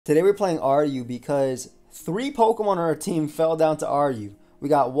Today we're playing RU because 3 Pokemon on our team fell down to RU. We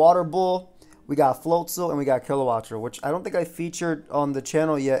got Water Bull, we got Floatzel, and we got Kilowattrel, which I don't think I featured on the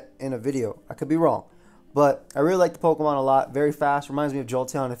channel yet in a video. I could be wrong. But I really like the Pokemon a lot. Very fast. Reminds me of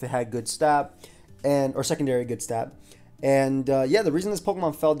Jolteon if it had good stat, or secondary good stat. And yeah, the reason this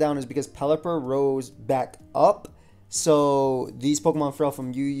Pokemon fell down is because Pelipper rose back up. So these Pokemon fell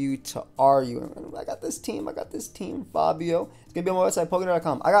from UU to RU. I got this team, Fabio. It's going to be on my website,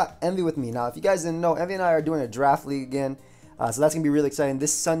 Pokemon.com. I got Envy with me. Now, if you guys didn't know, Envy and I are doing a draft league again. So that's going to be really exciting.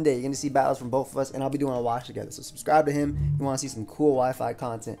 This Sunday, you're going to see battles from both of us, and I'll be doing a watch together. So subscribe to him if you want to see some cool Wi-Fi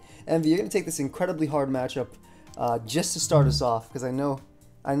content. Envy, you're going to take this incredibly hard matchup just to start us off, because I know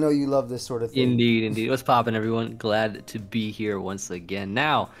you love this sort of thing. Indeed. What's poppin', everyone? Glad to be here once again.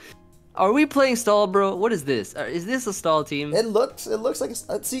 Now, are we playing stall, bro? What is this? Is this a stall team? It looks like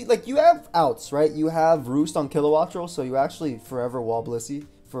see, like you have outs, right? You have Roost on Kilowattrel, so you actually forever wall Blissey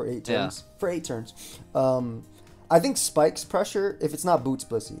for 8 turns. Yeah. For 8 turns. I think Spike's pressure, if it's not Boots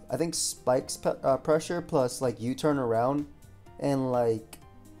Blissey, I think Spike's pressure plus like U-turn around and like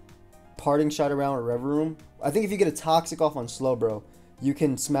parting shot around or Rev Room. I think if you get a Toxic off on Slowbro, you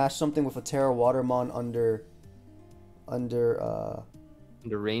can smash something with a Terra Watermon under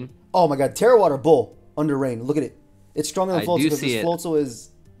rain. Oh my god, Terra Water Bull under rain. Look at it. It's stronger than Floatzel because this Floatzel is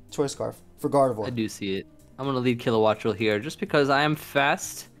Choice Scarf for Gardevoir. I do see it. I'm going to lead Kilowattrel here just because I am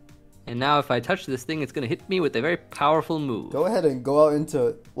fast. And now if I touch this thing, it's going to hit me with a very powerful move. Go ahead and go out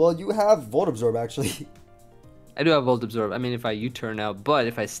into... Well, you have Volt Absorb, actually. I do have Volt Absorb. I mean, if I U-turn out, but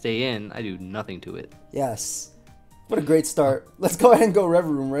if I stay in, I do nothing to it. Yes. What a great start. Let's go ahead and go Rev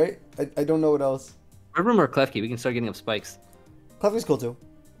Room, right? I don't know what else. Rev Room or Klefki, we can start getting up spikes. Klefki's cool, too.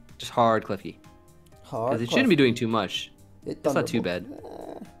 Just hard Klefki. Hard Because it shouldn't be doing too much. It's not too bad.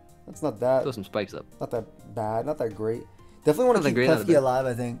 That's not that. Throw some spikes up. Not that bad. Not that great. Definitely want to keep Klefki alive,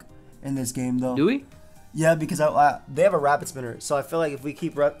 I think, in this game, though. Do we? Yeah, because they have a Rapid Spinner. So I feel like if we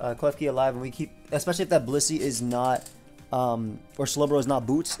keep Klefki alive and we keep... Especially if that Blissey is not... or Slowbro is not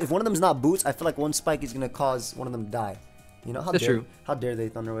Boots. If one of them is not Boots, I feel like one spike is going to cause one of them to die. You know? That's true. How dare they,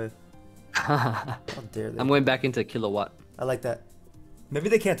 Thunderwave? How dare they? I'm going back into Kilowatt. I like that. Maybe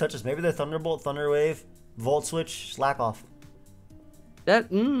they can't touch us. Maybe they're Thunderbolt, Thunderwave, Volt Switch, Slack Off. That,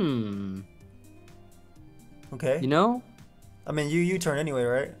 Okay. You know? I mean, you turn anyway,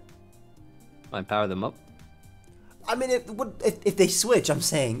 right? I power them up. I mean, if they switch, I'm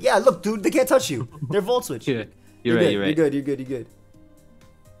saying. Yeah, look, dude, they can't touch you. They're Volt Switch. You're right. You're good. Do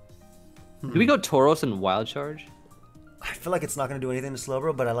we go Tauros and Wild Charge? I feel like it's not going to do anything to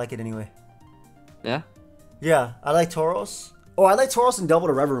Slowbro, but I like it anyway. Yeah? Yeah, I like Tauros. Oh, I like Tauros and double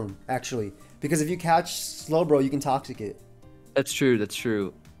to Rev Room, actually. Because if you catch Slowbro, you can Toxic it. That's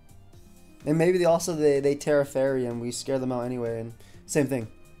true. And maybe they Terra Fairy and we scare them out anyway, and same thing.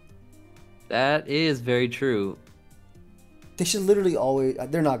 That is very true. They should literally always...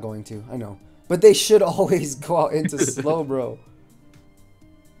 They're not going to, I know. But they should always go out into Slowbro.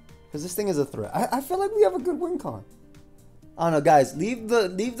 Because this thing is a threat. I feel like we have a good win con. I don't know, guys. Leave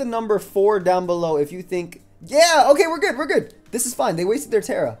the number 4 down below if you think... Yeah, okay, we're good. This is fine. They wasted their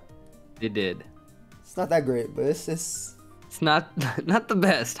Terra. They did. It's not that great, but it's not the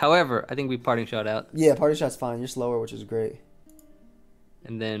best. However, I think we parting shot out. Yeah, parting shot's fine. You're slower, which is great.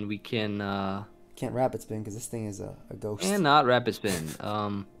 And then we can can't rapid spin because this thing is a ghost. And not rapid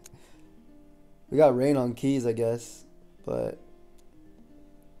spin. We got rain on keys, I guess, but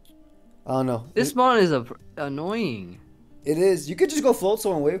I don't know. This spawn is annoying. It is. You could just go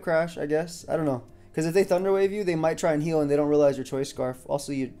Floatzel and Wave Crash, I guess. I don't know. Because if they Thunder Wave you, they might try and heal and they don't realize your Choice Scarf.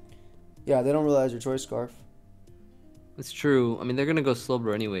 Also, they don't realize your Choice Scarf. It's true. I mean, they're going to go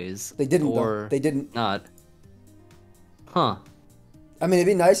Slowbro anyways. They didn't, though. They didn't. Not. Huh. I mean, it'd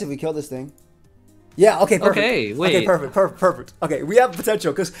be nice if we killed this thing. Yeah, okay, perfect. Okay, wait. Okay, perfect. Okay, we have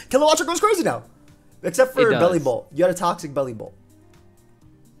potential because Kilowattrel goes crazy now. Except for Belly Bolt. You got a Toxic Belly Bolt.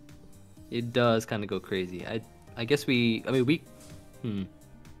 It does kind of go crazy. I guess we...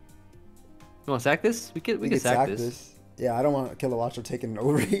 You want to sack this? We can sack this. Yeah, I don't want Kilowattrel taking an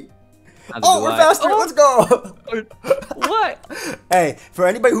overheat. Oh, we're faster. Oh. Let's go. What? Hey, for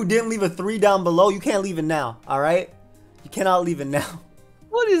anybody who didn't leave a 3 down below, you can't leave it now. All right? You cannot leave it now.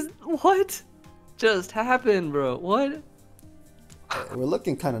 What just happened, bro? What? We're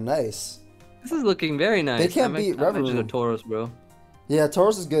looking kind of nice. This is looking very nice. They can't beat Rev Room. Just a Tauros, bro. Yeah,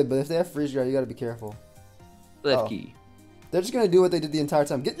 Tauros is good, but if they have Freeze Dry, you got to be careful. Left key. They're just going to do what they did the entire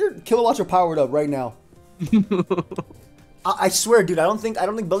time. Get your Kilowattrel powered up right now. I swear, dude, I don't think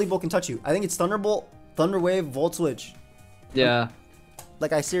Belly Bolt can touch you. I think it's Thunderbolt, Thunder Wave, Volt Switch. Yeah.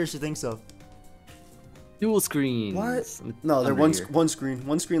 Like, I seriously think so. Dual screens. What? No, they're one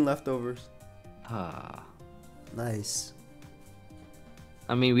screen leftovers. Ah. Nice.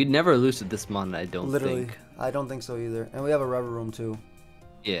 I mean, we'd never lose to this mon, I don't think. I don't think so either. And we have a rubber room too.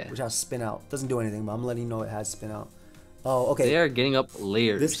 Yeah. Which has spin out. Doesn't do anything, but I'm letting you know it has spin out. Oh, okay. They are getting up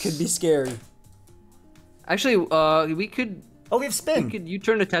layers. This could be scary. Actually, we could. Oh, we have spin. You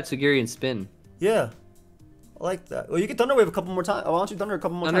turn to Tatsugiri and spin. Yeah. I like that. Well, you can Thunder Wave a couple more times. Why don't you Thunder a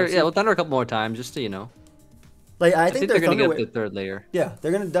couple more times? Yeah, we'll Thunder a couple more times just to, you know. Like, I think they're going to get up the third layer. Yeah,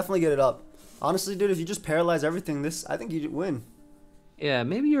 they're going to definitely get it up. Honestly, dude, if you just paralyze everything, I think you win. Yeah,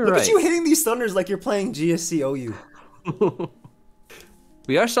 maybe you're right. Look at you hitting these Thunders like you're playing GSC OU.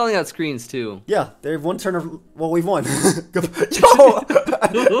 We are selling out screens, too. Yeah, they have one turn of... Well, we've won. Yo!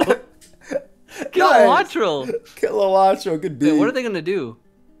 Kilowattrel! Kilowattrel, good beat. Wait, what are they going to do?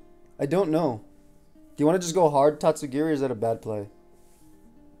 I don't know. Do you want to just go hard Tatsugiri, or is that a bad play?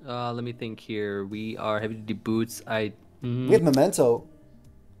 Let me think here. We are heavy duty boots. We have Memento.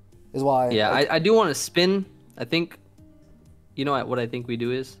 Is why. Yeah, I do want to spin. I think. You know what I think we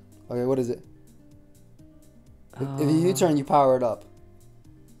do is. Okay, what is it? If you U-turn, you power it up.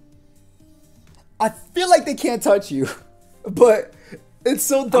 I feel like they can't touch you, but it's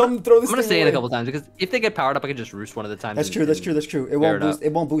so dumb to throw this. I'm gonna say it a couple times because if they get powered up, I can just roost one at a time. That's true. That's true. It won't boost.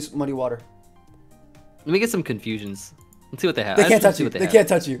 It won't boost muddy water. Let me get some confusions. Let's see what they have. They can't touch you. They can't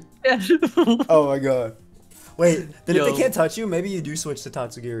touch you. Yeah. Oh my god. Wait, then if they can't touch you, maybe you do switch to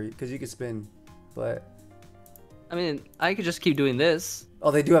Tatsugiri because you can spin. But I mean, I could just keep doing this. Oh,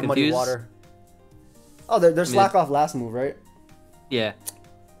 they do have muddy water. Oh, they're slack off last move, right? Yeah.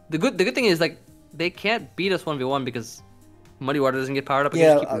 The good thing is like they can't beat us 1v1 because muddy water doesn't get powered up.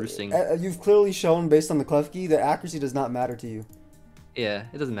 Yeah, keep roosting. You've clearly shown based on the Klefki that accuracy does not matter to you. Yeah,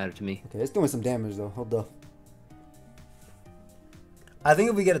 it doesn't matter to me. Okay, it's doing some damage though. Hold up. I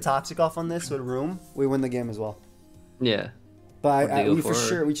think if we get a toxic off on this with room, we win the game as well. Yeah. But we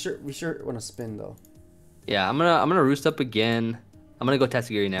sure want to spin though. Yeah, I'm gonna roost up again. I'm gonna go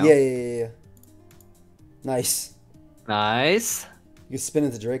Tatsugiri now. Yeah. Nice. Nice. You can spin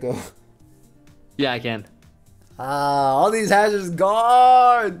into Draco. Yeah, I can. All these hazards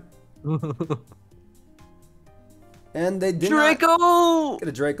gone. And they did Draco! Get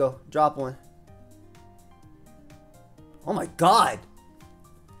a Draco. Drop one. Oh my god.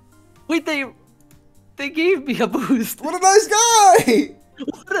 Wait, they gave me a boost. What a nice guy!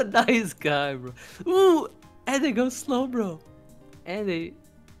 What a nice guy, bro. Ooh, and they go slow, bro. And they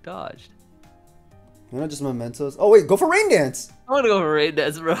dodged. You know, just mementos. Oh wait, go for Rain Dance. I want to go for Rain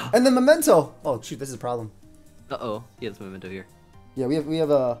Dance, bro. And then memento. Oh shoot, this is a problem. Uh-oh. Yeah, there's memento here. Yeah, we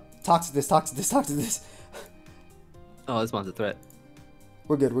have a toxic this. Oh, this one's a threat.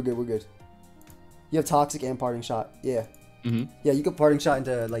 We're good. You have toxic and parting shot. Yeah. Mm-hmm. Yeah, you could parting shot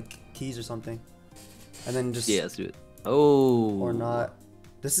into like keys or something, and then just let's do it. Oh. Or not.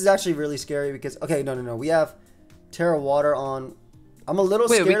 This is actually really scary because no. We have Terra Water on. I'm a little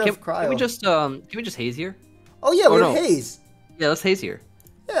scared of Cryo. Can we just haze here? Oh yeah, we have haze. Yeah, let's haze here.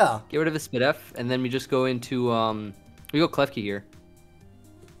 Yeah. Get rid of his Spit F, and then we just go into we go Klefki here.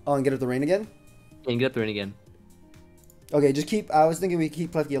 Oh, and get up the rain again? Yeah, and get up the rain again. Okay, I was thinking we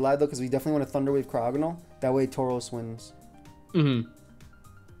keep Klefki alive though, because we definitely want to Thunder Wave Cryogonal. That way Tauros wins. Mm-hmm.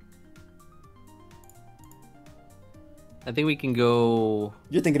 I think we can go...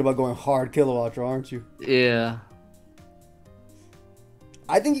 You're thinking about going hard Kilowattrel, aren't you? Yeah.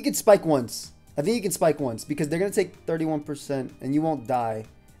 I think you can spike once. Because they're going to take 31% and you won't die.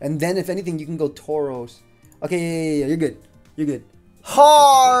 And then if anything, you can go Tauros. Okay, yeah, you're good.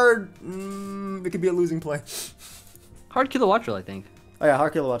 Hard! It could be a losing play. Hard Kilowattrel, I think. Oh yeah,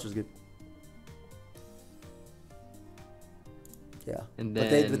 hard Kilowattrel is good. Yeah. And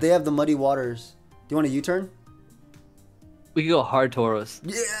then... But they have the muddy waters. Do you want a U-turn? We could go hard Tauros.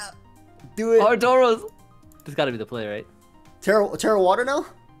 Yeah! Do it! Hard Tauros! This gotta be the play, right? Terra Water now?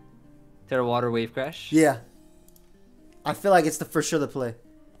 Terra Water Wave Crash? Yeah. I feel like it's for sure the play.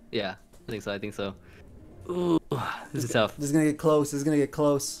 Yeah, I think so. Ooh, this is tough. This is gonna get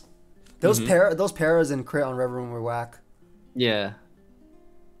close. Those paras and crit on Red Room were whack. Yeah.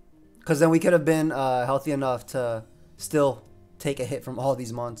 Because then we could have been healthy enough to still take a hit from all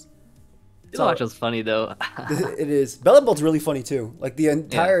these mons. Kilowattrel's funny though. It is. Bella Bolt's really funny too. Like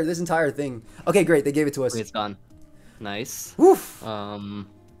this entire thing. Okay, great. They gave it to us. It's gone. Nice. Woof.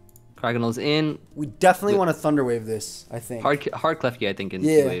 Cryogonal's in. We definitely want to Thunder Wave this, I think. Hard Klefki, I think, in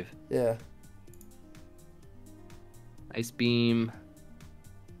wave. Yeah. Ice Beam.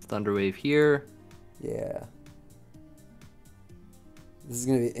 Thunder Wave here. Yeah. This is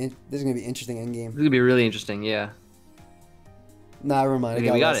gonna be interesting end game. This is gonna be really interesting, yeah. Nah, never mind.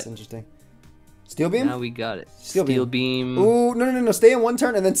 Okay, we got it. Interesting. Steel Beam? Now we got it. Steel Steel Beam. Ooh, no. Stay in one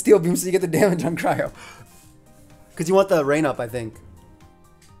turn and then Steel Beam so you get the damage on Cryo. Because you want the rain up, I think.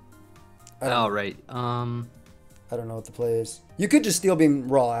 Oh, right. I don't know what the play is. You could just Steel Beam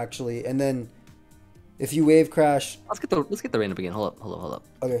raw, actually, and then if you Wave Crash... Let's get the rain up again. Hold up.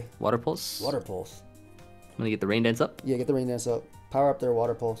 Okay. Water Pulse. Water Pulse. I'm gonna get the Rain Dance up. Yeah, get the Rain Dance up. Power up their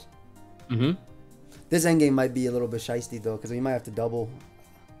Water Pulse. Mm-hmm. This endgame might be a little bit shiesty, though, because we might have to double.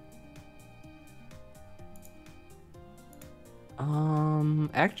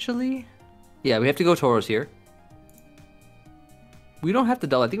 Actually... Yeah, we have to go Tauros here. We don't have to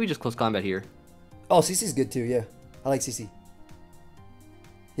double. I think we just close combat here. Oh, CC's good, too, yeah. I like CC.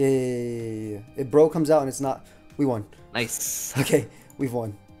 Yeah. If Bro comes out and it's not... We won. Nice. Okay, we've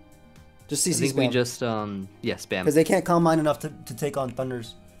won. Just CC I think spam. we just, spam. Because they can't Calm Mind enough to take on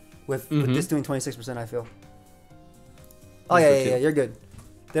Thunders. With this doing 26%, I feel. Oh, yeah, you're good.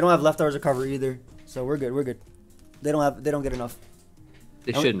 They don't have leftovers recover either, so we're good. They don't get enough.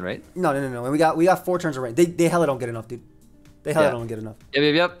 They shouldn't, right? No. And we got 4 turns of rain. They hella don't get enough, dude. They hella don't get enough.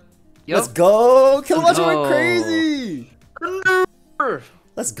 Yep. Let's go! Kilowattrel went crazy!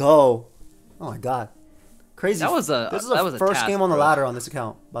 Let's go! Oh my god. Crazy. This is the first game on the ladder on this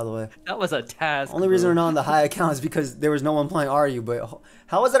account, by the way. That was a task. Only reason we're not on the high account is because there was no one playing RU, but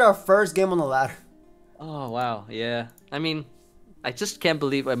how was it our first game on the ladder? Oh, wow. Yeah. I mean, I just can't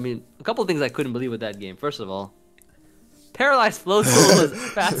believe... a couple of things I couldn't believe with that game. First of all, Paralyzed Floatzel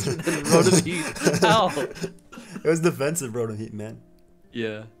was faster than Rotom Heat. How? It was defensive Rotom Heat, man.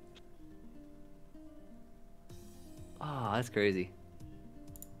 Yeah. Oh, that's crazy.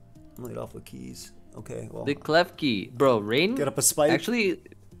 I'm laid off with keys. Okay, well. The Clef Key. Bro, Rain... Get up a spike. Actually,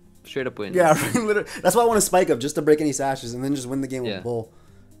 straight up win. Yeah, literally. That's why I want to spike up, just to break any sashes and then just win the game with a bull.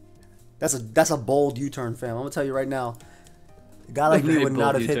 That's a bold U-turn, fam. I'm going to tell you right now. A guy like me would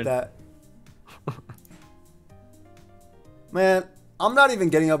not have hit that. Man, I'm not even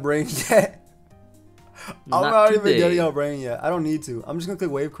getting up rain yet. I'm not even getting up rain yet. I don't need to. I'm just going to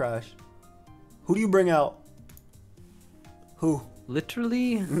click Wave Crash. Who do you bring out? Who?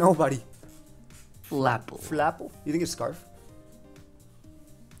 Literally? Nobody. Flapple. You think it's Scarf?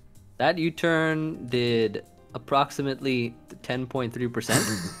 That U-turn did approximately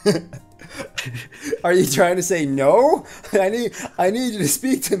 10.3%. Are you trying to say no? I need you to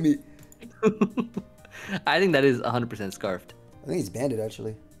speak to me. I think that is 100% scarfed. I think he's banded,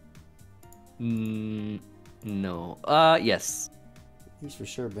 actually. No. Yes. He's for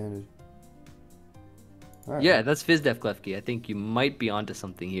sure banded. Right. Yeah, that's Fizdef Klefki. I think you might be onto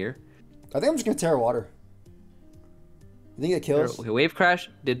something here. I think I'm just going to Terra Water. You think it kills? Okay, Wave Crash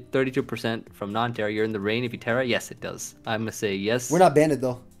did 32% from non-Terra. You're in the rain. If you Terra, yes, it does. I'm going to say yes. We're not banded,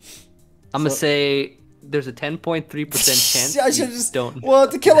 though. I'm going to say there's a 10.3% chance. I should just don't. Well,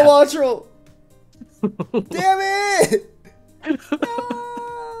 it's a Kilowattrel. Damn it!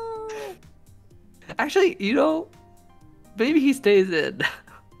 No! Actually, you know, maybe he stays in.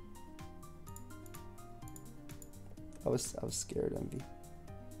 I was scared, Envy.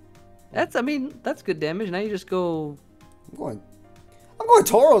 That's good damage. Now you just go. I'm going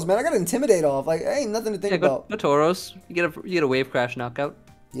Tauros, man. I gotta intimidate off. Like, ain't nothing to think about. Go Tauros. You get a Wave Crash knockout.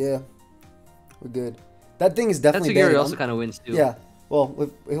 Yeah, we're good. That thing is definitely. That Sugiri also kind of wins too. Yeah. Well,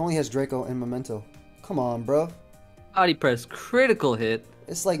 it only has Draco and Memento. Come on, bro. Body press, critical hit.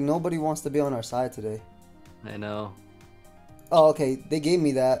 It's like nobody wants to be on our side today. I know. Oh, okay. They gave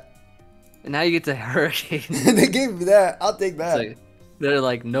me that. And now you get to Hurricane. They gave me that. I'll take that. They're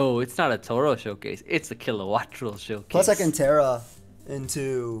like, no, it's not a Tauros showcase. It's a Kilowattrel showcase. Plus, I can Terra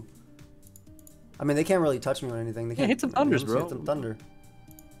into... I mean, they can't really touch me or anything. They can't hit some Thunders, bro. Hit some Thunder.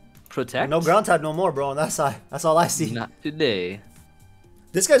 Protect? No ground type no more, bro, on that side. That's all I see. Not today.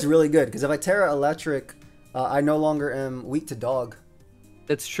 This guy's really good, because if I Terra Electric, I no longer am weak to dog.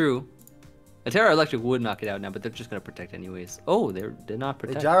 That's true. A Terra Electric would knock it out now, but they're just going to protect anyways. Oh, they did not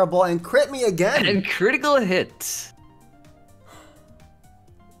protect. They Gyro Ball and crit me again! And critical hit!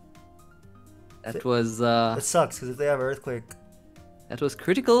 That was, It sucks, because if they have Earthquake... That was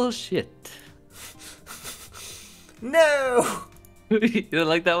critical shit. No! You didn't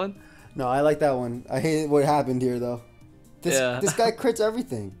like that one? No, I like that one. I hate what happened here, though. This guy crits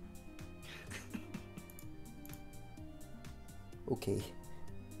everything. Okay.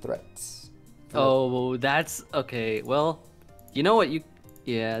 Threats. Oh, that's... Okay, well... You know what?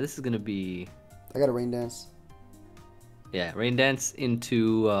 Yeah, this is gonna be... I got a Rain Dance. Yeah, Rain Dance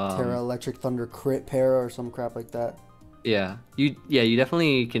into... Terra Electric Thunder crit para or some crap like that. Yeah. You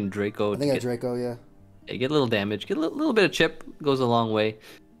definitely can Draco. I think I Draco, yeah. Yeah, get a little damage. Get a little bit of chip. Goes a long way.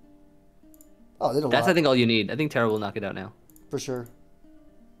 Oh, did a lot. That's, I think, all you need. I think Terra will knock it out now. For sure.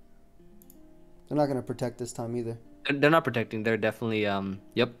 They're not gonna protect this time either. They're not protecting. They're definitely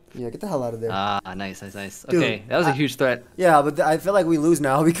yep. Yeah, get the hell out of there. Ah, nice, nice, nice. Dude, Okay, that was a huge threat. Yeah, but I feel like we lose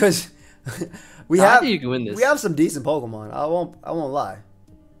now because I think you can win this. we have some decent Pokemon. I won't lie.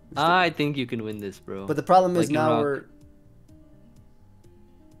 I think you can win this, bro. But the problem is Like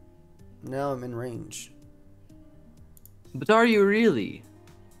now I'm in range. But are you really?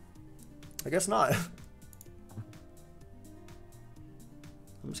 I guess not.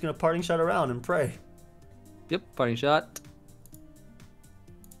 I'm just gonna parting shot around and pray. Yep, parting shot.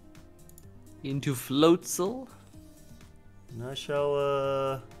 Into Floatzel. And I shall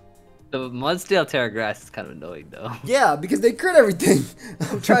The Mudsdale Terragrass is kind of annoying though. Yeah, because they crit everything.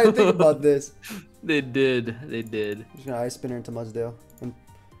 I'm trying to think about this. They did. They did. I'm just gonna Ice Spinner into Mudsdale. And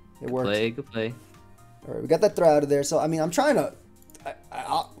it worked. Good play. Alright, we got that throw out of there. So I mean I'm trying to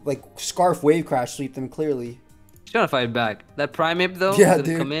like Scarf Wave Crash sweep them clearly. He's trying to fight back. That Primeape though Yeah, is gonna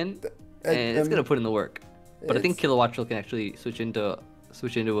dude. come in and it's gonna put in the work. But I think Kilowattrel can actually switch into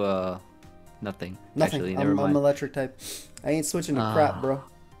nothing. Actually, never mind. I'm electric type. I ain't switching to crap, bro.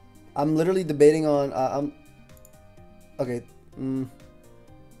 I'm literally debating on okay.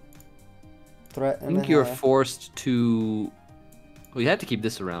 Threat. I think you're forced to. Well, you have to keep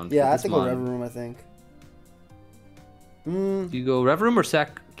this around. Yeah, I have to go Rev Room. I think. Do you go Rev Room or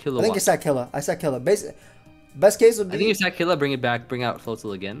sack Kilowatt? I think you sack Killa. I sack Killa. Best case would be. I think you sack Killa, bring it back, bring out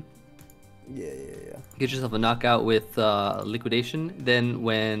Floatzel again. Yeah. Get yourself a knockout with Liquidation. Then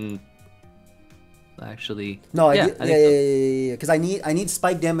when. Actually. No, yeah, yeah. Because I need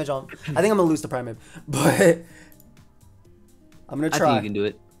spike damage on. I think I'm gonna lose to Primeape, but I'm gonna try. I think you can do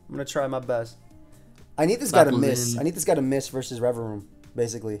it. I'm gonna try my best. I need this guy to miss. I need this guy to miss versus Rev Room,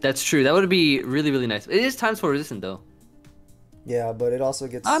 basically. That's true. That would be really, really nice. It is times 4 resistant though. Yeah, but it also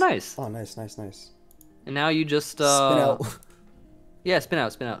gets. Oh, nice. Oh, nice. And now you just spin out. Yeah, spin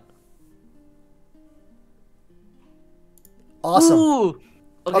out. Awesome. Ooh.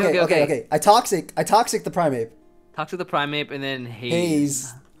 Okay. I toxic the Primeape. Toxic the Primeape and then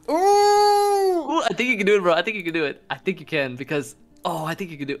Haze. Ooh. Ooh, I think you can do it, bro. I think you can do it. I think you can because I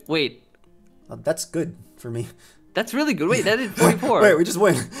think you can do it. Wait. That's good for me. That's really good. Wait, that is 44. Wait, we just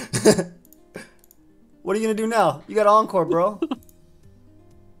win. What are you gonna do now? You got Encore, bro.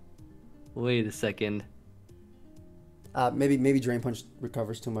 Wait a second. Maybe Drain Punch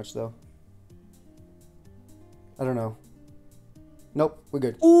recovers too much though. I don't know. Nope, we're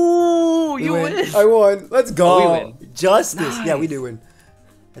good. Ooh, you win. I won. Let's go. Oh, we win. Justice. Nice. Yeah, we do win.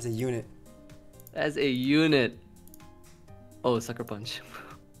 As a unit. As a unit. Oh, Sucker Punch.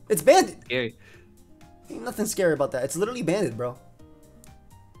 It's banded. Scary. Ain't nothing scary about that. It's literally banded, bro.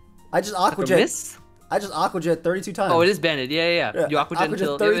 I just Aqua Jet. I just Aqua Jet 32 times. Oh, it is banded. Yeah. You Aqua Jet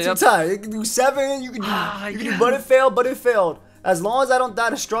until 32 times. You can do 7. You can do but it failed. As long as I don't die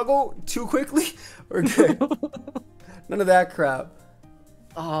to struggle too quickly, we're good. None of that crap.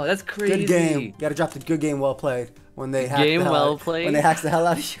 Oh, that's crazy. Good game. You gotta drop the good game well played. When they hack when they hacks the hell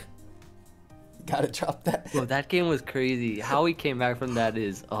out of you. You gotta drop that. Bro, that game was crazy. How he came back from that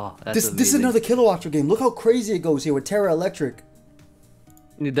is that's this is another Kilowattrel game. Look how crazy it goes here with Terra Electric.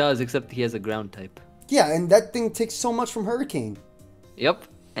 It does, except he has a ground type. Yeah, and that thing takes so much from Hurricane. Yep,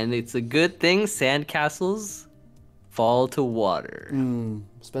 and it's a good thing sandcastles fall to water.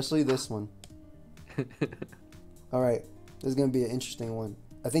 Especially this one. Alright, this is going to be an interesting one.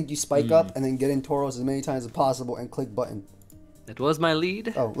 I think you spike up and then get in Tauros as many times as possible and click button. That was my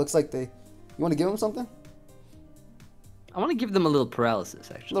lead. Oh, looks like they... You want to give them something? I want to give them a little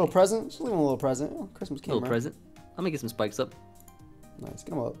paralysis, actually. A little present? Just leave them a little present. Oh, Christmas came, a little present. I'm going to get some spikes up. Nice, get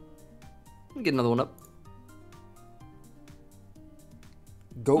them up. Get another one up.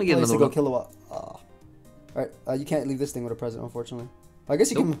 Go place to go Kilowatt. Alright, you can't leave this thing with a present, unfortunately. I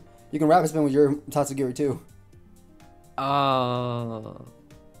guess you can rapid spin with your Tatsugiri too.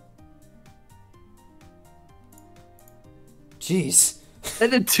 Jeez.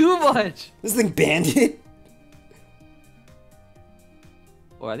 That did too much. This thing banded.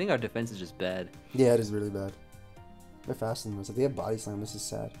 Or I think our defense is just bad. Yeah, it is really bad. They're faster than us. If they have Body Slam, this is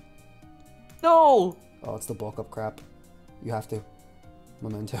sad. No! Oh, it's the bulk up crap. You have to.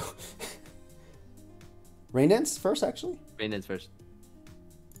 Memento. Rain Dance first, actually? Rain Dance first.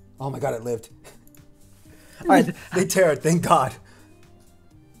 Oh my god, it lived. Alright, they tear it, thank god.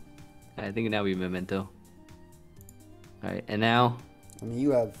 I think now we Memento. Alright, and now... I mean,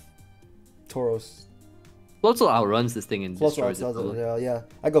 you have Tauros. Floatzel outruns this thing and destroys it. Yeah.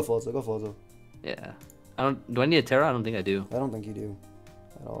 I go Floatzel. Yeah. Do I need a Terra? I don't think I do. I don't think you do.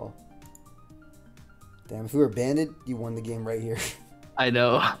 At all. Damn, if we were banded, you won the game right here. I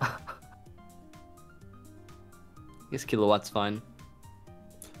know. I guess Kilowatt's fine.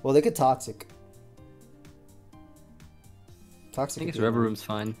 Well, they could Toxic. Toxic. I guess Rever Room's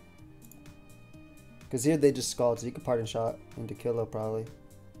fine. Because here they just Scald, so you could Parting Shot into Kilo probably.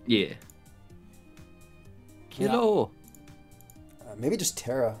 Yeah. Kilo. Yeah. Maybe just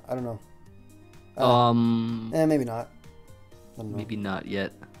Terra. I don't know. Maybe not. I don't know. Maybe not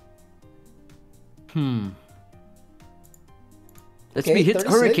yet. Let's Okay, be hit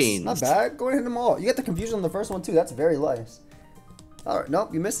 36. hurricanes. Not bad. Go ahead and hit them all. You get the confusion on the first one too. That's very nice. All right.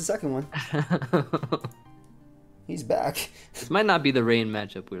 Nope. You missed the second one. He's back. This might not be the rain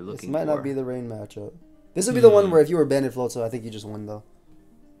matchup we're looking for. This might not be the rain matchup. This would be the one where if you were Banded Floatzel, I think you just win though.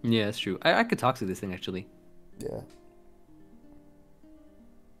 Yeah, that's true. I could Toxic this thing actually. Yeah.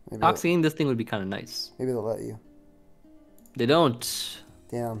 Toxicing this thing would be kind of nice. Maybe they'll let you. They don't.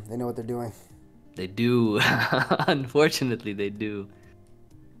 Damn, they know what they're doing. They do. Unfortunately, they do.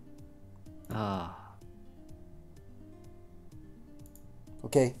 Ah.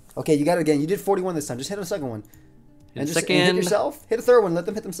 Okay, you got it again. You did 41 this time. Just hit a second one. And just hit yourself. Hit a third one. Let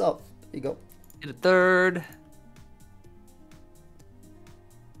them hit themselves. There you go. Hit a third.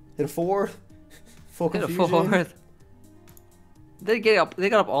 Hit a fourth. Full confusion. Hit a fourth. They got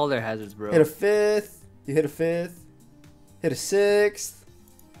up all their hazards, bro. Hit a fifth. You hit a fifth. Hit a sixth.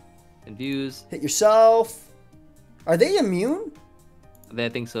 Confuse. Hit yourself. Are they immune? I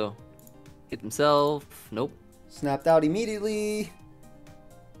think so. Hit themselves. Nope. Snapped out immediately.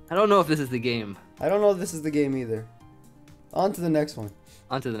 I don't know if this is the game. I don't know if this is the game either. On to the next one.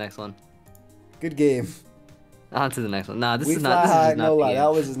 On to the next one. Good game. On to the next one. Nah, this We is fly not. This high, is not no the lie. game.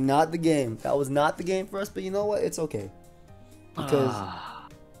 That was not the game. That was not the game for us. But you know what? It's okay. Because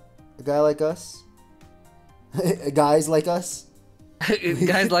a guy like us, guys like us,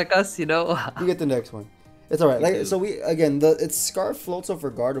 guys like us, you know. we get the next one. It's all right. Like so, we again it's Scarf Floatzel for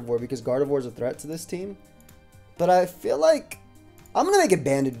Gardevoir because Gardevoir is a threat to this team. But I feel like I'm gonna make it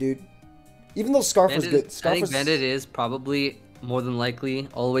Banded, dude. Even though Scarf was good, I think Banded is probably more than likely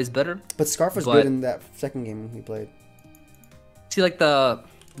always better. But Scarf was good in that second game we played. See, like the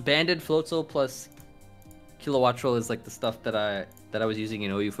Banded Floatzel plus Kilowattrel is like the stuff that I was using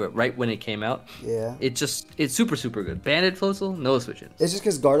in OU for right when it came out. Yeah. It's super good. Banded Floatzel, no switch-ins. It's just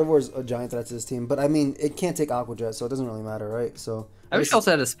because Gardevoir is a giant threat to this team, but I mean it can't take Aqua Jet, so it doesn't really matter, right? So I wish I also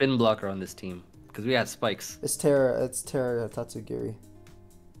had a spin blocker on this team because we had spikes. It's Terra Tatsugiri.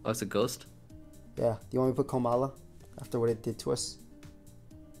 Oh, it's a ghost. Yeah. Do you want me to put Komala after what it did to us?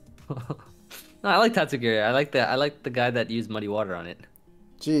 No, I like Tatsugiri. I like that. I like the guy that used Muddy Water on it.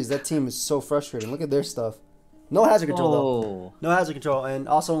 Jeez, that team is so frustrating. Look at their stuff. No hazard control though. No hazard control, and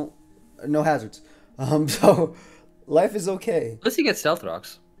also no hazards. So life is okay. Unless you get Stealth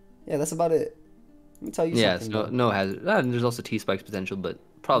Rocks. Yeah, that's about it. Let me tell you something. Yeah, no hazard. And there's also T-Spikes potential, but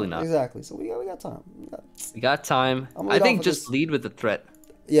probably not. Exactly. So we got time. We got time. I think just lead with the threat.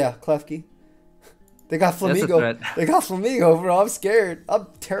 Yeah, Klefki. They got Flamingo. They got Flamingo, bro. I'm scared. I'm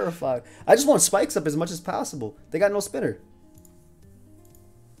terrified. I just want spikes up as much as possible. They got no spinner.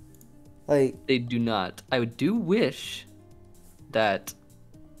 Like they do not. I do wish that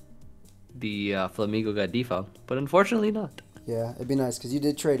the Flamingo got default, but unfortunately not. Yeah, it'd be nice because you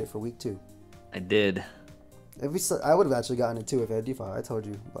did trade it for week 2. I did. I would have actually gotten it too if I had default. I told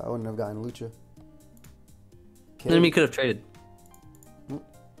you, but I wouldn't have gotten Lucha. Okay. Then we could have traded. I'm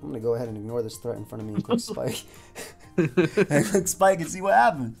gonna go ahead and ignore this threat in front of me and click Spike. And click Spike and see what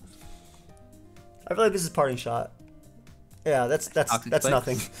happens. I feel like this is Parting Shot. Yeah, that's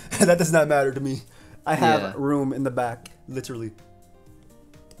nothing. That does not matter to me. I have room in the back, literally.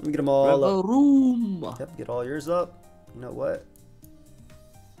 Let me get them all up. Room. Yep, get all yours up. You know what?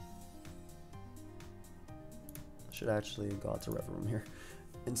 Should actually go out to Rev Room here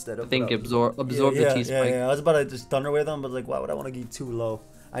instead of. I think absorb the T-Spike. Yeah. I was about to just Thunder Wave them, but like, why would I want to get too low?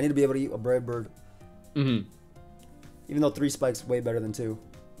 I need to be able to eat a Brave Bird. Mm-hmm. Even though 3 spikes way better than 2,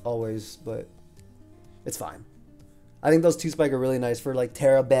 always, but it's fine. I think those 2 spike are really nice for like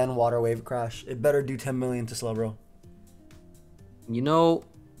Terra Ban Water Wave Crash. It better do 10 million to Slowbro. You know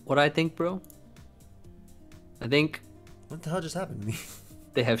what I think, bro? I think. What the hell just happened to me?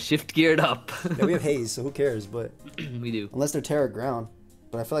 They have shift geared up. Yeah, we have Haze, so who cares? But we do. Unless they're Terra Ground,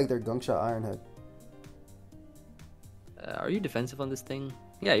 but I feel like they're Gunk Shot Ironhead. Are you defensive on this thing?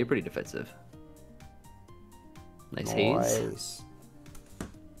 Yeah, you're pretty defensive. Nice Haze.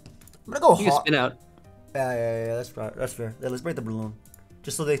 I'm gonna go You can spin out. Yeah, that's right. That's fair. Yeah, let's break the balloon.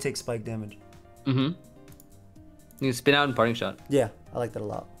 Just so they take spike damage. Mm-hmm. You can spin out and Parting Shot. Yeah, I like that a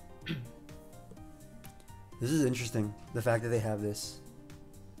lot. This is interesting, the fact that they have this.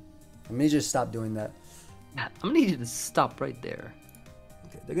 I need you to stop doing that. I'm gonna need you to stop right there.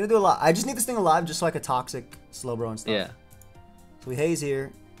 Okay, they're gonna do a lot. I just need this thing alive just so I could Toxic Slowbro and stuff. Yeah. So we Haze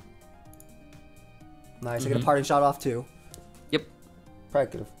here. Nice, I get a Parting Shot off too.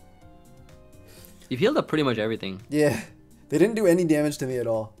 Probably could have. You've healed up pretty much everything. Yeah. They didn't do any damage to me at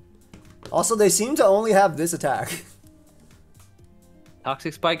all. Also, they seem to only have this attack.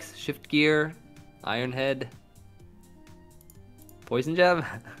 Toxic Spikes, Shift Gear, Iron Head, Poison Jab.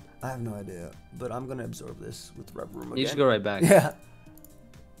 I have no idea, but I'm gonna absorb this with Rev Room again. You should go right back. Yeah.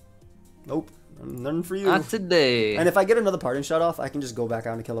 Nope. None for you. Not today. And if I get another parting shot off, I can just go back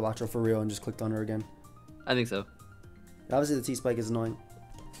out into Kilowattrel for real and just click Thunder again. I think so. Obviously, the T-Spike is annoying.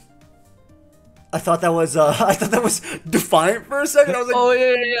 I thought that was Defiant for a second. I was like, oh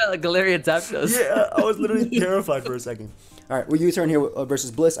yeah, like Galarian Zapdos. yeah, I was literally terrified for a second. All right, we U-turn here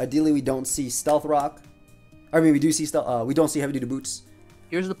versus Bliss. Ideally, we don't see Stealth Rock. I mean, we do see stealth. We don't see Heavy Duty Boots.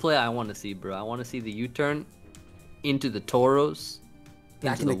 Here's the play I want to see, bro. I want to see the U-turn into the Tauros,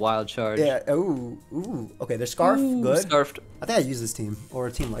 into the Wild Charge. Yeah. Ooh. Okay, there's Scarf. Ooh, good. Scarfed. I think I use this team or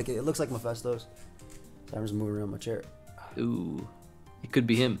a team like it. It looks like Mephisto's. So I'm just moving around my chair. Ooh, it could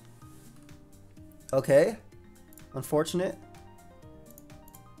be him. Okay. Unfortunate.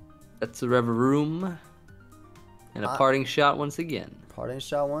 That's a Reverum. And a parting shot once again. Parting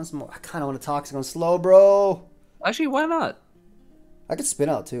shot once more. I kind of want a Toxic on Slowbro. Actually, why not? I could spin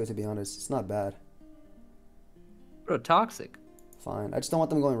out too, to be honest. It's not bad. Bro, Toxic. Fine. I just don't want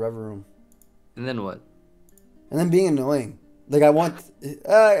them going Reverum. And then what? And then being annoying. Like, I want...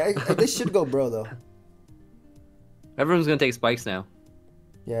 they should go bro, though. Everyone's going to take spikes now.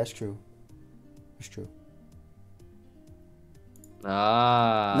 Yeah, that's true. That's true.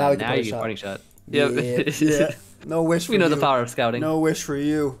 Ah, now you get parting shot. Yep. Yeah. No wish for you. We know the power of scouting. No wish for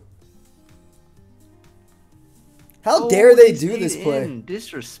you. How dare they do this play?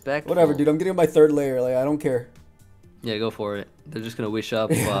 Disrespectful. Whatever, dude. I'm getting my 3rd layer. Like, I don't care. Yeah, go for it. They're just going to wish up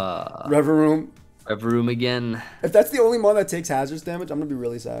Reverum. Reverum again. If that's the only mon that takes hazards damage, I'm going to be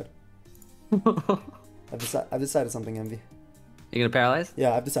really sad. I've decided something, Envy. You're going to paralyze?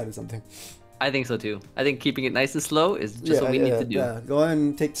 Yeah, I've decided something. I think so too. I think keeping it nice and slow is just what we need to do. Yeah, go ahead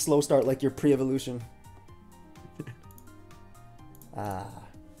and take the slow start like your pre-evolution. Right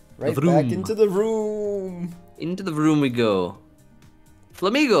back into the room. Into the room we go.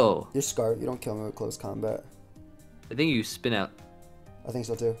 Flamigo. You're Scarf. You don't kill me with close combat. I think you spin out. I think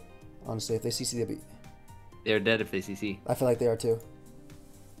so too. Honestly, if they CC, they'll be... They're dead if they CC. I feel like they are too.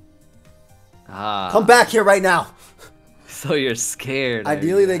 Ah. Come back here right now. So you're scared.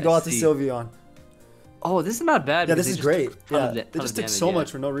 Ideally, they go out to Sylveon. Oh, this is not bad. Yeah, this is great. Yeah, they just took so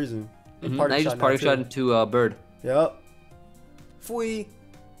much for no reason. Now you just parting shot into Bird. Yep. Fui.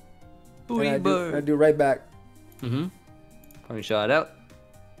 Fui Bird. I do right back. Parting shot out.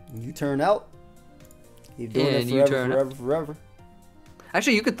 You turn out. Keep doing it forever.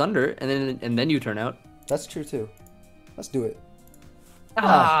 Actually, you could Thunder and then you turn out. That's true too. Let's do it.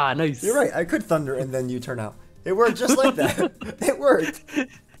 Ah, nice. You're right. I could Thunder and then you turn out. It worked just like that. It worked.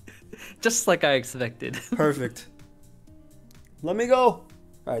 Just like I expected. Perfect. Let me go.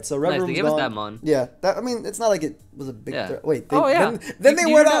 All right, so Rev Room's They gave us that mon. Yeah, I mean, it's not like it was a big threat. Wait, then they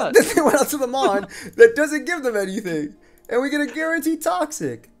went out. Then they went out to the mon that doesn't give them anything, and we get a guaranteed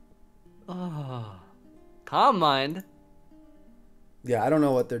Toxic. Oh, Calm Mind. Yeah, I don't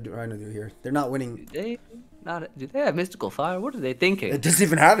know what they're trying to do here. They're not winning. Do they have Mystical Fire? What are they thinking? It doesn't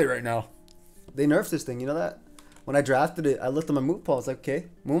even have it right now. They nerfed this thing. You know that? When I drafted it, I looked at my move pool. I was like, okay,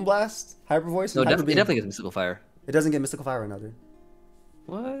 Moonblast, Hyper Voice, No, and Hyper Beam. it definitely gets Mystical Fire. It doesn't get Mystical Fire right now, dude.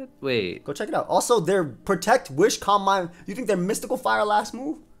 What? Wait. Go check it out. Also, their Protect, Wish, Calm Mind. You think their Mystical Fire last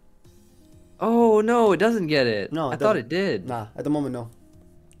move? Oh, no, it doesn't get it. No, I thought it did. Nah, at the moment, no.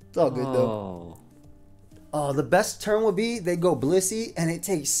 It's all good, though. Oh, the best turn would be they go Blissey, and it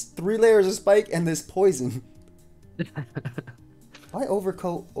takes 3 layers of Spike and this Poison. Why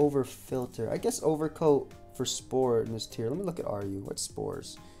Overcoat over Filter? I guess Overcoat for Spore in this tier. Let me look at RU. What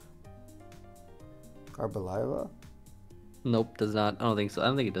spores? Arbaliva? Nope, does not. I don't think so. I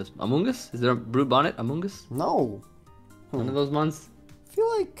don't think it does. Amoonguss? Is there a Brute Bonnet? Amoonguss? No. None of those ones? I feel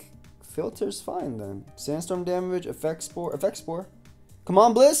like Filter's fine then. Sandstorm damage, Effect Spore. Come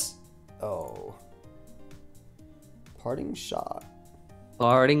on, Bliss. Oh. Parting shot.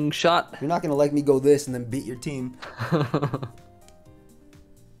 Parting shot. You're not going to like me go this and then beat your team.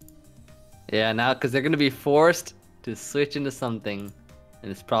 Yeah, now because they're going to be forced to switch into something.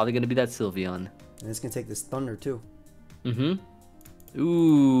 And it's probably going to be that Sylveon. And it's going to take this Thunder too.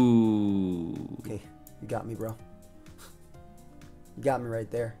 Ooh. Okay, you got me, bro. You got me right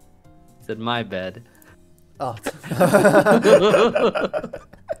there. Said my bad. Oh.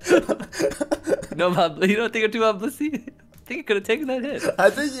 No, you don't think too about Blissey? I think it could have taken that hit. I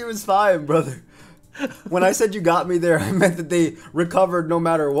think he was fine, brother. When I said you got me there, I meant that they recovered no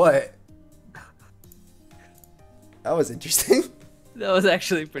matter what. That was interesting. That was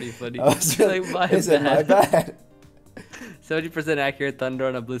actually pretty funny. I was Like, my I said, my bad. bad. 70% accurate thunder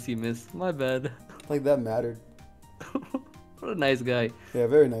on a Blissey miss. My bad. Like that mattered. What a nice guy. Yeah,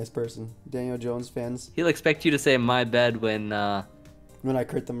 very nice person. Daniel Jones fans. He'll expect you to say my bad when I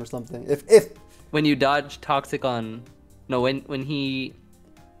crit them or something. If when you dodge toxic on when he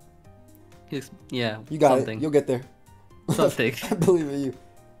yeah, you got something. it, you'll get there. Something. I believe in you.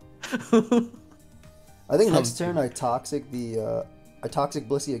 I think next turn I toxic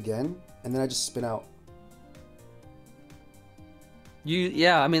Blissey again, and then I just spin out.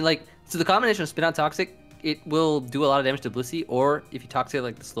 I mean, like, so the combination of spin out toxic, it will do a lot of damage to Blissey, or if you toxic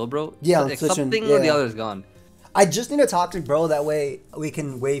like the Slowbro, yeah, like something or the other is gone. I just need a toxic bro, that way we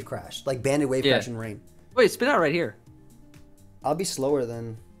can wave crash, like banded wave crash and rain. Wait, spin out right here. I'll be slower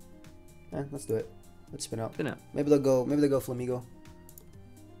than. Let's do it. Let's spin out. Spin out. Maybe they'll go Flamigo.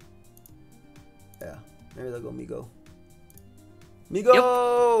 Yeah, maybe they'll go Migo. Migo!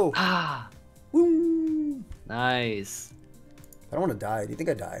 Yep. Ah. Woo! Nice. I don't want to die. Do you think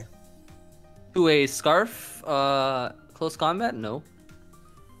I die? To a Scarf, close combat? No.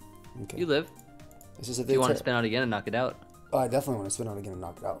 Okay. You live. It's just if You want to spin out again and knock it out. Oh, I definitely want to spin out again and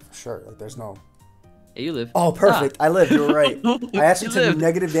knock it out for sure. Like, there's no. Yeah, you live. Oh, perfect. I lived. You were right. I actually You took lived.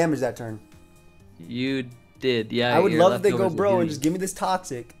 negative damage that turn. You did, yeah. I would your love if they go leftovers bro were and beauty. just give me this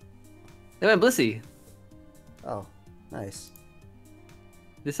toxic. They went Blissey. Oh, nice.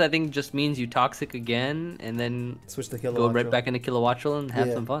 This, I think, just means you toxic again and then Switch the Kilowattrel. go right back into Kilowattrel and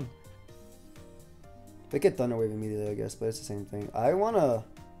have some fun. They get Thunder Wave immediately, I guess, but it's the same thing. I wanna.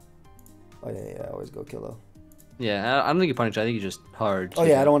 Oh yeah, I always go Kilo. Yeah, I don't think you punish. I think you just hard. Oh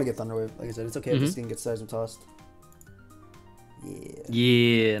yeah, I don't want to get Thunder Wave. Like I said, it's okay if Mm-hmm. this thing gets Seism tossed. Yeah.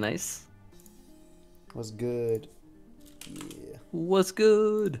 Yeah, nice. Was good. Yeah. What's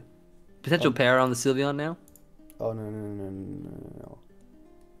good? Potential pair on the Sylveon now. Oh no.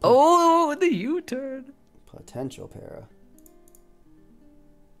 Oh, the U-turn. Potential para.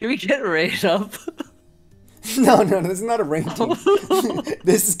 Can we get Raid up? No, this is not a rain team.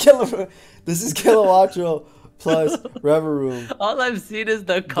 This is Kilowattrel plus Reveroom. All I've seen is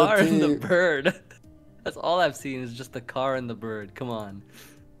the car and the team. bird. That's all I've seen is just the car and the bird. Come on.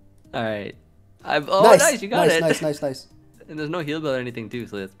 All right. Nice. You got it. Nice. And there's no heal build or anything too,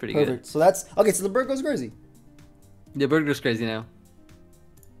 so that's pretty Perfect. good. So that's okay. So the bird goes crazy. The bird goes crazy now.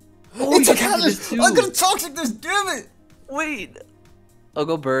 It's a you catalyst. did it I'm too. gonna toxic this. Damn it. Wait. I'll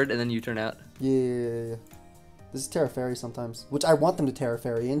go bird and then you turn out. Yeah. This is Terra Fairy sometimes, which I want them to Terra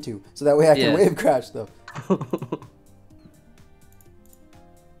Fairy into, so that way I can Yeah. wave crash though.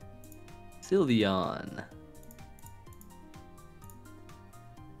 Sylveon.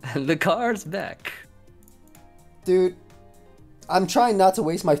 And the car's back. Dude, I'm trying not to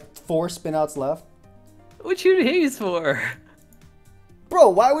waste my 4 spinouts left. What you haze for? Bro,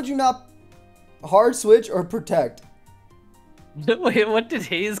 why would you not hard switch or protect? No, wait, what did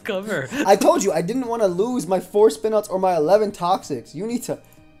haze cover? I told you I didn't want to lose my 4 spinouts or my 11 toxics. You need to.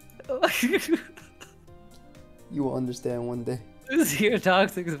 You will understand one day. Who's your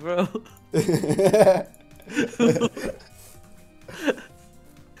toxics, bro?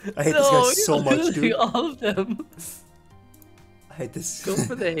 I hate this guy so much, literally dude. all of them. I hate this. Go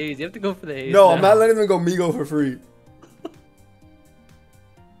for the haze. You have to go for the haze. No, now. I'm not letting them go Migo for free.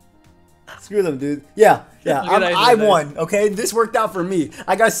 Screw them, dude. Yeah. I won. Okay, this worked out for me.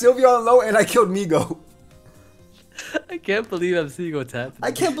 I got Sylveon on low and I killed Migo. I can't believe I'm seeing what's happening.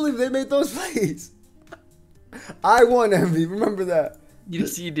 I can't believe they made those plays. I won, Envy. Remember that.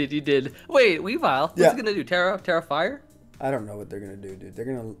 Yes, you did. You did. Wait, Weavile. What's Yeah. it gonna do? Terra Fire? I don't know what they're gonna do, dude. They're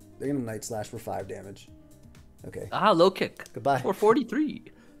gonna Night Slash for 5 damage. Okay. Ah, low kick. Goodbye. For 43.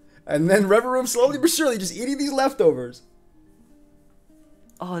 And then Reveroom slowly but surely just eating these leftovers.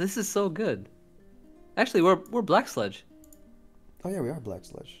 Oh, this is so good. Actually, we're Black Sludge. Oh yeah, we are Black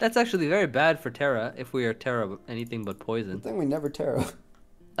Sludge. That's actually very bad for Terra if we are Terra anything but poison. Good thing we never Terra.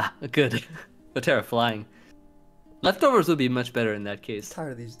 Ah, good. But Terra flying. Leftovers would be much better in that case.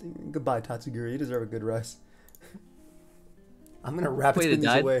 Tired of these things. Goodbye, Tatsugiri. You deserve a good rest. I'm gonna rapid Wait, it spin these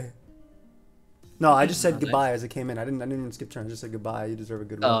died? away. No, I just said Oh, goodbye nice. as it came in. I didn't even skip turns. I just said goodbye. You deserve a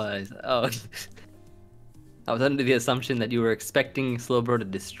good rest. Oh, nice. Oh. I was under the assumption that you were expecting Slowbro to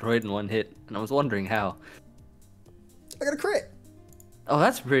destroy it in one hit, and I was wondering how. I got a crit. Oh,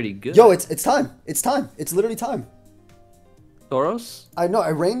 that's pretty good. Yo, it's time. It's time. It's literally time. Tauros? I know. I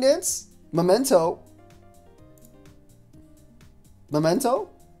rain dance. Memento.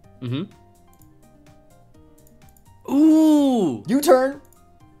 Mm-hmm. Ooh! U-turn.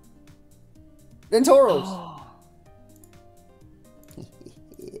 Then Tauros. Oh. Yeah.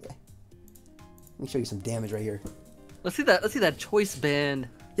 Let me show you some damage right here. Let's see that. Let's see that choice band.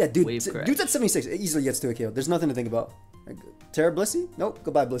 Yeah, dude. Wave crash. Dude's at 76. It easily gets to a KO. There's nothing to think about. Blissey? Nope.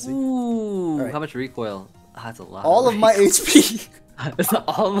 Goodbye, Blissey. Ooh. Right. How much recoil? Oh, that's a lot. All of my HP. It's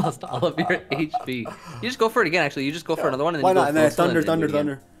almost all of your HP. You just go for it again. Actually, you just go for another one. And Why then you not? And then thunder.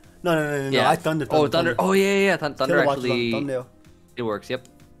 thunder. No. Yeah. I thunder. Oh, thunder. Oh, yeah. Thunder actually. Thumbnail. It works. Yep.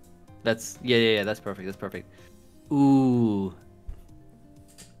 That's yeah. That's perfect. That's perfect. Ooh.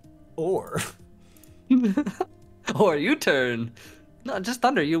 Or you turn. No, just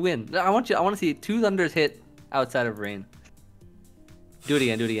thunder. You win. I want to see 2 thunders hit outside of rain. Do it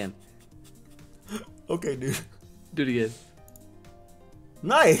again. Okay, dude. Do it again.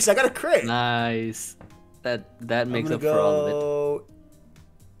 Nice. I got a crit. Nice. That makes up go... for all of it.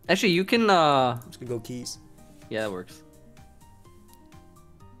 Actually, you can. I'm just gonna go keys. Yeah, that works.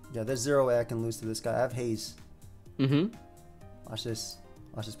 Yeah, there's 0 way I can lose to this guy. I have haze. Mm-hmm. Watch this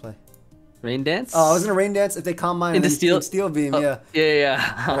play. Rain dance. Oh, I was in a rain dance. If they calm mine in the steel beam, yeah.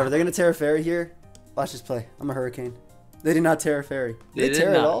 Yeah. Whatever. They're gonna Terra Fairy here. Watch this play. I'm a hurricane. They did not Terra Fairy. They Did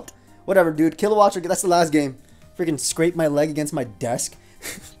Terra at all? Whatever, dude. Kilowattrel. That's the last game. Freaking scraped my leg against my desk.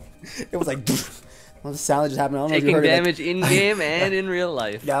 It was like. Well, the sound just happened. I don't know if you Taking heard damage in game and in real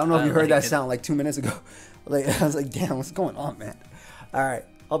life. Yeah, I don't know if you heard that sound like 2 minutes ago. Like I was like, damn, what's going on, man? All right,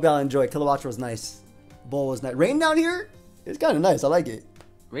 hope y'all enjoy. Kilowattrel was nice. Bull was nice. Rain down here, it's kind of nice. I like it.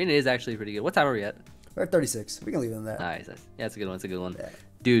 Rain is actually pretty good. What time are we at? We're at 36. We can leave it on that. Nice. Yeah, it's a good one. It's a good one. Yeah.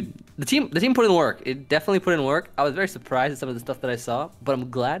 Dude, the team put in work. It definitely put in work. I was very surprised at some of the stuff that I saw, but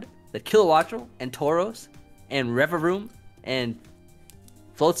I'm glad that Kilowattrel and Tauros and Revaroom and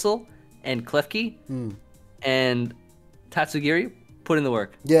Floatzel and Klefki and Tatsugiri put in the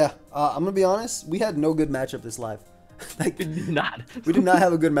work. Yeah, I'm gonna be honest. We had no good matchup this live. Like, We did not. we did not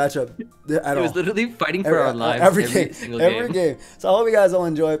have a good matchup at all. It was literally fighting for our lives every single game. So I hope you guys all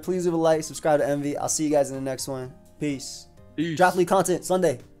enjoy. Please leave a like, subscribe to Envy. I'll see you guys in the next one. Peace. Peace. Draft League content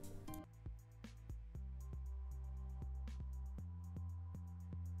Sunday.